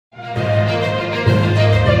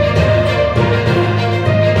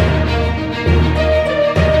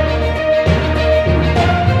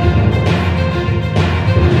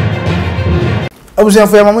abusia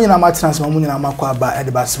for mamu nyina matrans mamu nyina makwa ba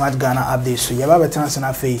ediba smart Ghana update so yaba betrans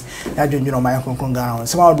na fei ya dwonwino man konkon Ghana on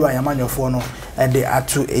sema odo ayamanyofo no ede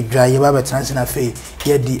atu edwa yaba betrans na fei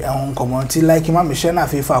ye di ehon comment like ma me share na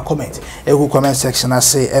fei for comment egu comment section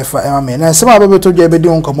ase efa ema me na sema abebeto dwa ebedi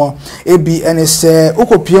on comment ebi ene se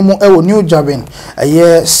okopie mu ewo New Jabin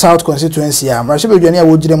aye South constituency ya mrashe bedwane a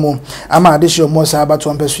wogire mu ama adehye mo sa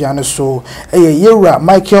abato mpesu ya ne so yewura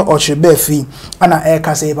Okyere Baafi ana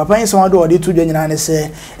kase papa yin sema do ode tu dwa nyina ne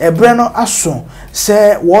se ebre no aso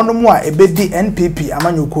se wono mu a ebedi NPP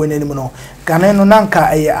amanyoko nanim no Ghana no nanka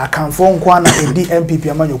akanfo nko na edi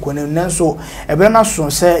NPP amanyoko nanim nanso ebre no aso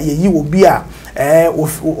se yeyi obi a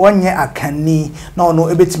onye akani na ono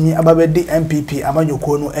ebetimi ababedi NPP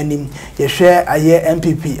amanyoko no anim yehwe aye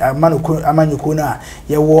NPP amanyoko na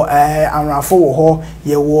yewo anrafo wo ho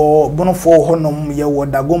yewo bonofo wo ho nom yewo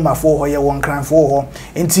dagomafo ho yewo nkranfo ho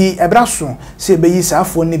enti ebraso se beyi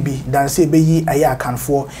safo ne bi dan se beyi aye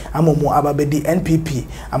akanfo amomo ababedi NPP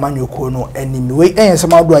amanyoko no anim we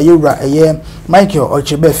ensema do ayewura aye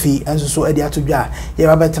Okyere Baafi enso so edi atodwa ye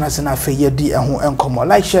babetena se na fe yedi eho enkomo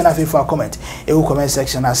like share na fe for comment ewu comment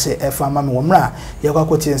section ase efa mama wo mra ye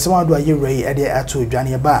kwakwoti ensema do ayewura edi atodwa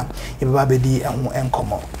ne ba ye baba bedi eho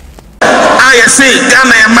enkomo I say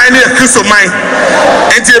Ghana ya mine ya Kristo mine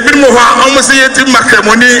enti ebimu ho almost yeti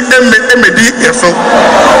makremoni emedi efo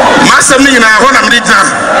masam ni na ho na mdi tan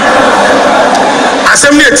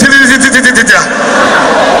asem ni tititititita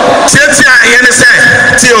tietia yene se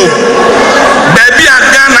tio baby a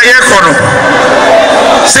Ghana ye kono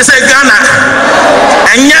se Ghana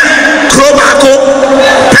enye krobako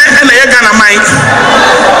pe na ye Ghana mine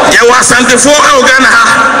ye wa santefo e Ghana ha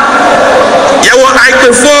ye wa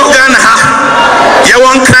aikefo Ghana ha ye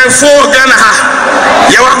wa nkrefo Ghana ha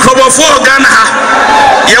ye wa krobofo Ghana ha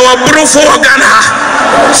ye wa brufo Ghana ha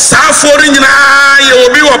sa fori nyina ye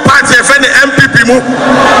obi wo party e fe ne NPP mu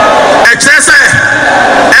e chese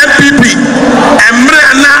NPP emre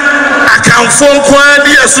na akanfo kwa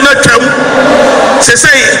di asuna twam se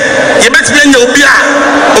ye betimi nya obi a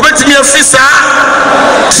obetimi afisa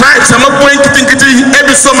try some point kinkiti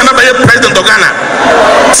ebi so mana ba ye president of Ghana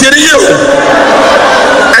tiere ye o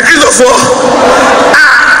akizofo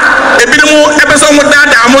ebimu ebeso mu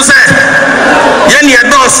dada mu se ye ne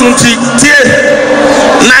edosu nti tie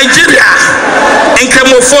Nigeria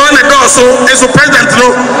enkemofo na dosu esu president no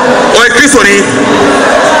o ekrisoni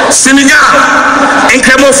Senegal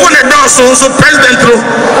enkemofo na dosu so president no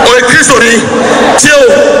o ekrisoni tie o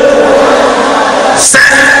se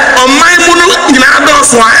o mai munu nyina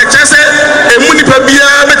dosu a echese emu nipa bia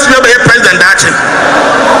betime be president achi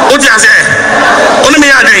o ti ase onu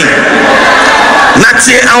me adan na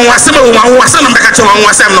tie anwasem anwasem na beka che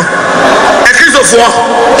anwasem no ekrisofo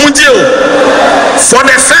untie o for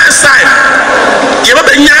the first time ye ba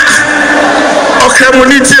benya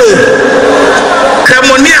okremoni o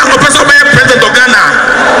kremoni a opeso be president of Ghana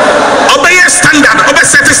obeye standard obe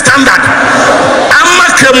set standard amma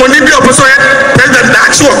kremoni bi opeso president da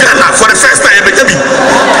chi of Ghana for the first time be jabi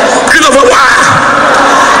kristofo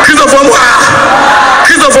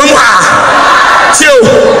tio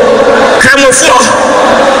kremofo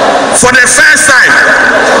for the first time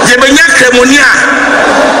ye benya kremoni a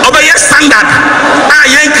obeye standard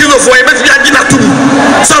yen kristofo ye betu agina tu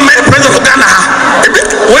so me president of Ghana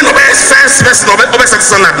when obey first person obey set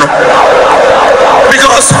standard no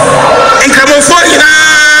because in kremofo ina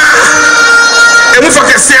emu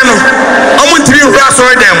fokese no omuntiri ura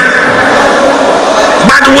sorry them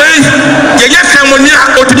but way ye kremoni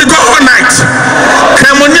a otimi go all night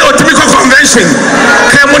kremoni otimi go convention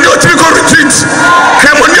kremoni otimi go retreat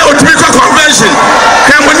kremoni otimi go convention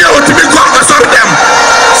kremoni otimi go sorry them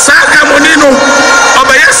sa kremoni no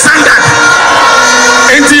obey standard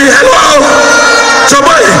enti hello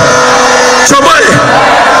choboy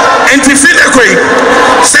enti file koi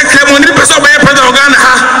se kremoni person obey president of Ghana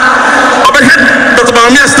ha obey Dr.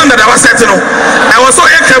 Bawumia standard I was set no I was so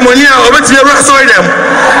kremoni a obetimi ru sorry them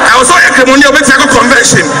I was so kremoni obetimi go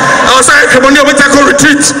convention I was so kremoni obetimi go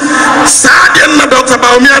retreat sa dem na Dr.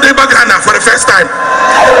 Bawumia de Ghana for the first time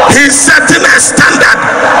he's setting a standard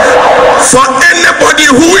for anybody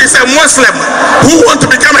who is a Muslim who want to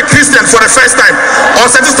become a Christian for the first time or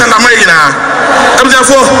setting standard mayina am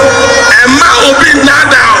therefore emma obi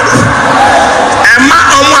nada emma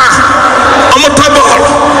omo tobol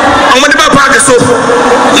omo de papa so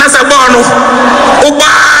na se ball no oba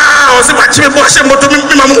o se pachi bo she moto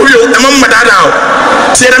mi mamu wi emma madada o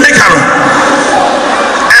tiere meka no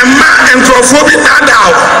emma entrophobia nada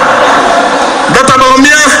Dr.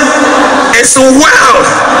 Bawumia is well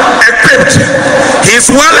equipped. He's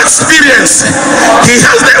well experienced. He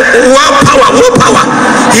has the willpower.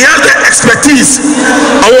 He has the expertise.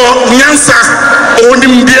 Our nyansa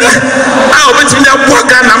onimbia. Our between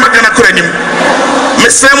Waga na Magana Kurenim.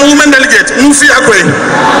 Mr. Woman Delegate, Mufi Akwe,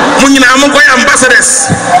 Munina Amokoy ambassadors,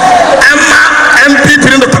 Emma NPP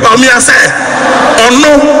in the Pabamia say, or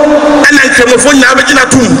no, and then Kemophone Nabagina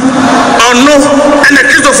Tum, or no, and the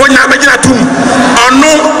Christophone Nabagina Tum, or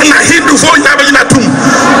no, and a Hindu phone Nabagina Tum,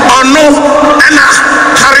 or no, and a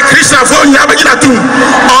Hare Krishna phone Nabagina Tum,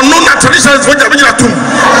 or no, not traditional phone Nabagina Tum,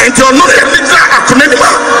 and you're not a little Akunema,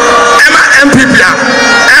 Emma NPP,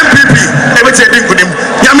 everything good him.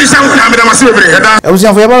 Yamisha, I was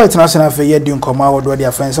young for about international for year doing come out with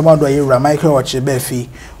their friends. Someone do a year, Okyere Baafi,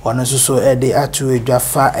 or no so a day at to a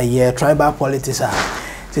Jaffa a year, tribal politics.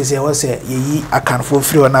 Say, I was a ye, I can for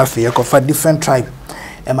free or not for you, for different tribe.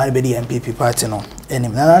 And my baby NPP party no. And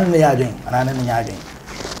I'm not doing.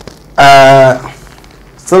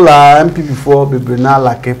 Still, NPP for be now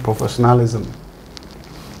like a professionalism.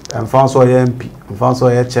 And found so MP, and found so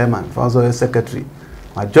a chairman, found so a secretary.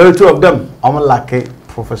 Majority of them are like a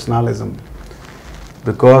professionalism.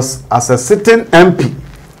 Because as a sitting MP,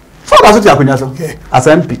 so that's what you are okay. As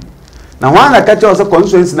MP. Now, one I catch also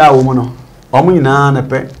constituency now, woman, Omina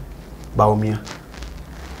nepe, Baumia.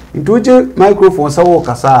 Into which microphone so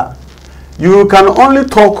kasa, you can only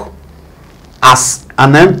talk as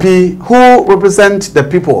an MP who represents the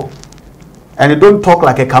people, and you don't talk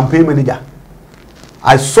like a campaign manager.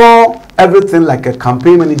 I saw everything like a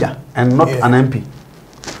campaign manager and not an MP.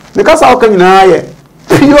 Because how can you know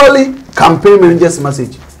purely campaign manager's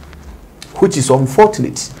message, which is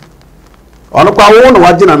unfortunate. On a power one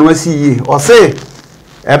watching and we see or say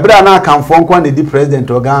a brana can phone one the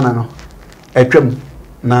president or Ghana no a trim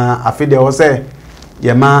na afide or say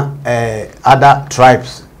yama other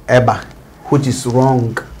tribes eba, which is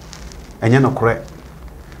wrong and you're not correct.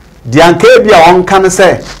 The Ankebia on can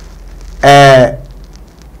say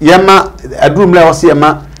yama Adom was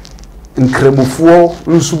yama nkremufuo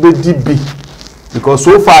nsube dibi, because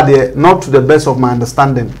so far they not to the best of my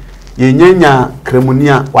understanding yenyenya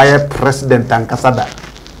kremunia why president and kasada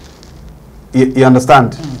you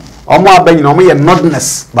understand omo abenyi omo ye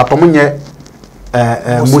nodness but omo nye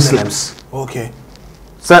Muslims okay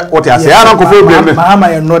so what you say ana ko problem mama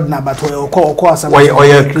ye nodna but we oko asama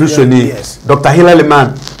oye Christiani Dr. Hilary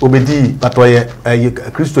Man obedi but oye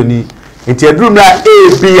Christiani enti Adom na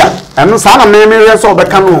bia eno sa na me so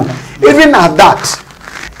obeka no. Even at that,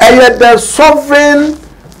 the sovereign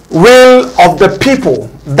will of the people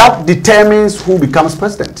that determines who becomes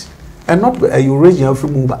president, and not a Eurasian free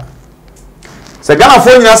mover. So Ghana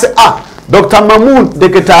phone say, Dr. Mahmoud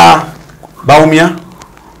Deketa Baumia,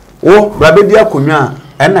 Rabedia Kunya,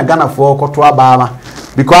 and a Ghana for Kotua Bama,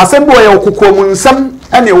 because Sembo Okukomunsam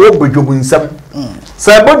and a Wobujubunsam.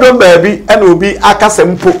 So Bodom baby and will be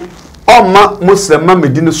Akasempo, or Muslim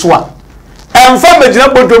Medina Swa. And from the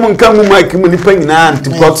Jabodom come Mike Munipang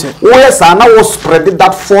because yes, I now spread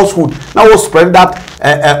that falsehood, now was spread that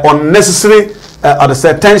unnecessary or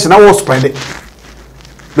the tension, I was spread it.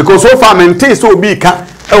 Because so far, my taste will be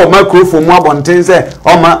microphone more on things,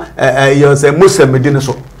 or my you're a Muslim Medina.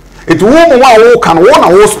 So it won't can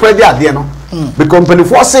one spread the idea, no? The company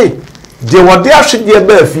for say they were there should be a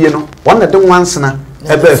Baafi, you know, one of the ones na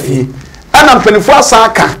a Baafi. And I'm penny for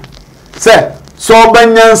Saka say. So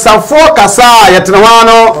Banyansa for Kasa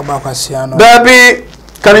Yatanwano Baby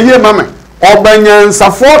can you hear mamma? Or Banyansa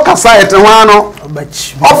for Kasa Yatanwano of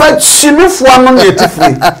a chimif one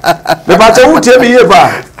natively. The battle would tell me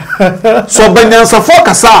ever. So Banyansa for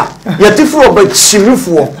Kasa Yatifu but chimif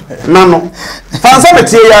nano.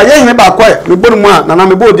 Fancy ya ba quiet, we put one and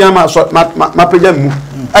I'm a board yama my pajam.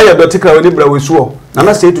 I had the ticker with Libra with swore.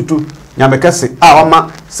 Nana say to Yamakasi,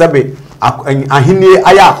 Ama Sabi. Ahini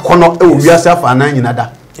aya kono e obi asaf anan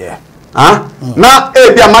nyinada na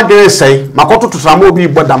e bia madere sei makoto to samo bi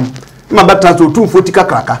bodam ma beta to 240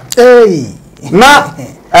 kakraka na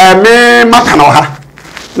me makana ha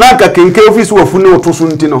na ka kenke office wo funu otoso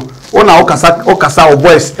ntino ona okasa o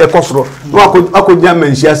boys e kosoro no akodia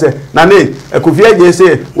manhia se na ne Kofi aje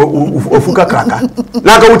se ofu kakraka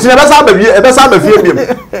na ka wutina besa ba fie biem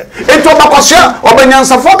eto bakosha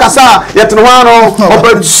obanyansafo kasa yetenwano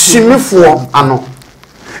obachimifo ano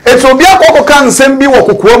eto bia kokka nsem bi wo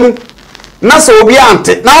kokoa mu na se obi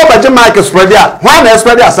ante na obaje mic spread ya hwa na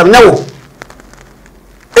spread asem nyawo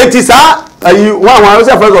etisa ayi wa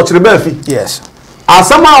se first Okyere Baafi yes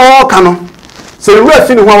asama o kano se we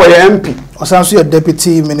fini hwa we MP osanso your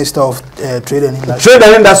deputy minister of trade and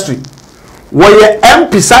industry we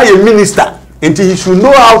MP say minister until he should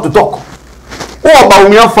know how to talk Oh, about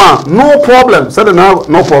me fan, no problem. Said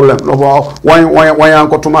no problem. No, why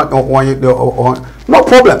uncle to my no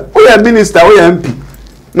problem. We are minister, we are MP.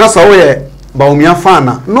 Na so we Baumia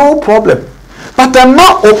fan, no problem. But I'm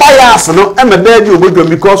not bias, no, I'm a bad you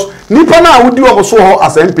because Nipa na would do also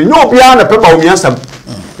as MP. No, beyond a paper Baumia sam.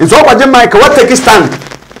 It's all about Jamaica. What take his stand?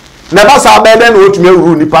 Never saw bad and what me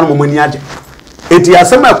rule Nipa Momaniaje. It is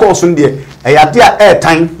some course in there. A idea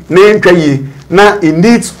airtime, name ye. Now it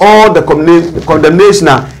needs all the condemnation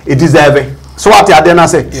it deserves. So what I then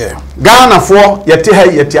say? Yeah. Ghana for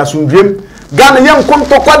yeti asundrim. Ghana young come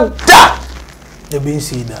to what da. Ebi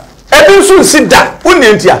see that. Ebi soon see that.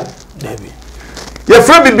 Unentia. Debi. Your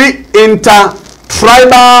friend be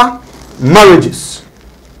inter-tribal marriages.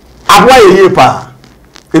 Abwa ye pa.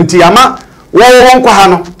 Inti ama wo kwa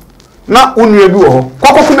hano na unwe bi wo ho.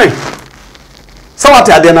 Kwakokunai. So what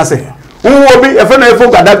I then say? Unwo bi efe na efo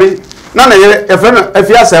gadabi. Na na ye efe na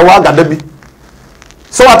efia se wa gadabi.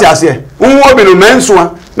 So what I say? Unwo bi no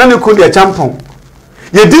mensoa na ne ku de champon.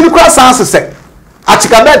 Ye di kwa sanse se.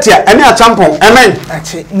 Achikabetia ene a champon. Amen.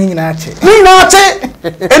 Ache ni nyina ache. Ni na ache.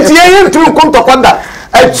 Enti ye ntu kontokwada.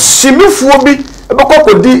 Achimifuo bi ebekọ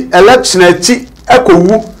kodi election achi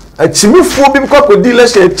ekowu. Achimifuo bi bekọ kodi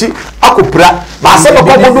election achi akopra. Ba se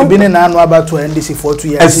bekọ bodu bi ne na anu abato NDC for 2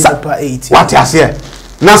 years per 8. What I say?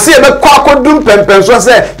 Na se ebekọ akodum pempenso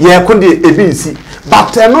se ye kondi ebinsi.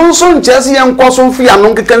 But no nso nchese ye nkoso mfi anu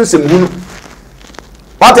nkeka nsem.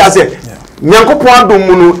 What I say? Nyankopon adom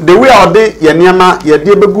mu no the way ode ye niama ye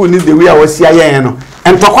de begu ni the way a wasia ye no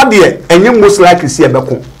entokwa de enye most likely si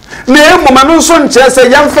ebeko na emoma no so nchese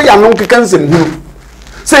ye mfa ya no nkeka nsem hunu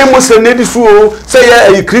say muslim na di suo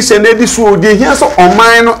say ye christian na di suo de hia so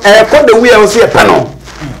oman no ko the way a wasia pe no.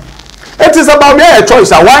 It is about me a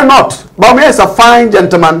choice. Why not? Baumia is a fine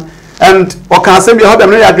gentleman and okan be hold them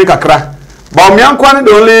no agree kakra. Baumia nkwa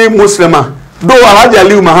the only muslima do Alhaji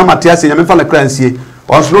Ali Muhammad Tiase nyamfa na kransie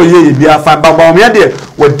also ye bia fan ba me de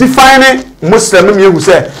we define muslim me who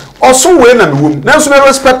say also we na me wom na so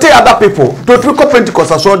respect other people to ko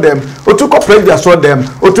Pentecost aso them o to ko prayer aso them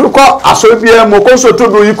o to ko aso bia mo ko so to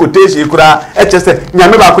do yi quotation kura e chese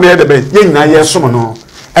nyame ba ko na de be ye nyina ye som no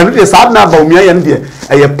and the sad na ba me ye de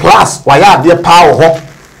e plus why ya de power ho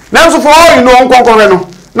na so for all you know nkonkon no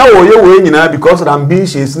na wo ye we nyina because of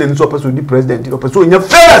ambitions na so person di president o person nya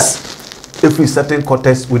first if we certain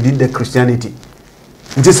context within the Christianity.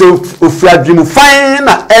 Just if you are dreaming fine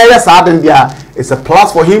areas there, it's a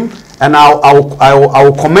plus for him, and I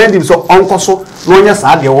will commend him so uncle so no yes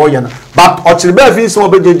I but Okyere Baafi so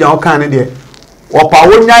be ginger kind there. Or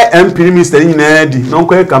Pawonya MP Minister in Edi, non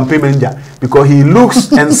campaign manager, because he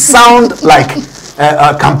looks and sound like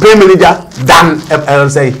a campaign manager than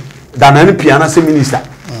NP and as a minister.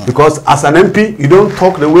 Because as an MP, you don't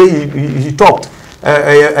talk the way he talked.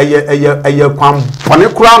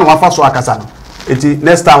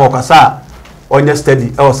 Next time wakasa onye steady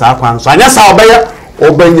e o sa kwan so anya sa obeye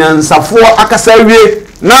obanyansafo akasa wie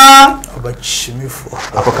na obachimifo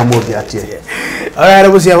akokamo bi atie.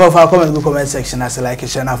 Alright, we see about comment section as like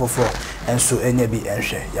share na for and so enya bi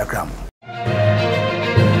enhwe yakram.